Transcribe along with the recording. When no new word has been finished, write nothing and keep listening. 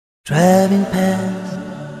Driving past,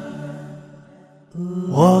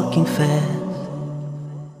 walking fast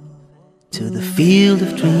to the field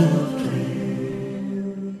of dreams.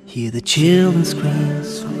 Hear the children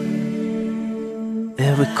scream.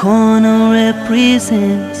 Every corner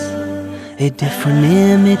represents a different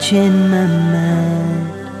image in my mind.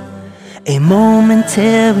 A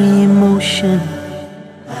momentary emotion,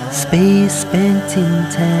 space spent in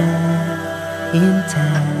time.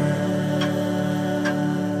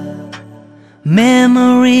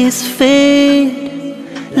 Memories fade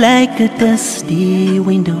like a dusty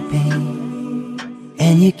window pane,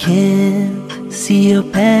 and you can't see your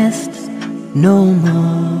past no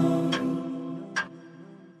more.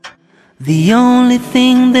 The only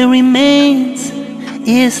thing that remains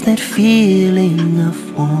is that feeling of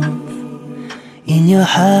warmth in your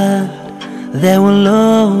heart that will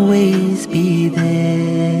always be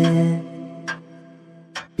there,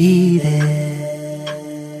 be there.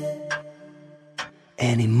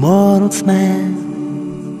 An immortal smile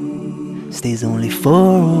stays only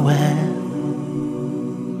for a while,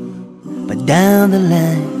 but down the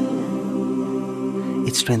line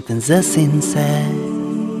it strengthens us inside.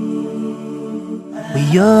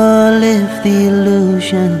 We all live the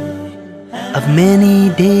illusion of many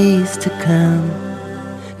days to come,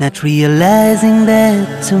 not realizing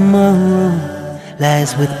that tomorrow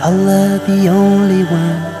lies with Allah, the only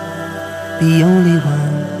one, the only one.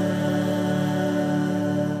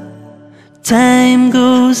 Time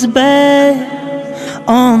goes by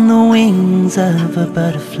on the wings of a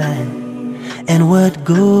butterfly, and what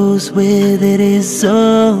goes with it is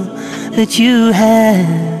all that you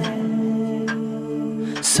have.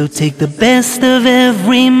 So take the best of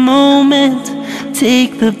every moment,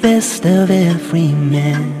 take the best of every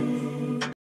man.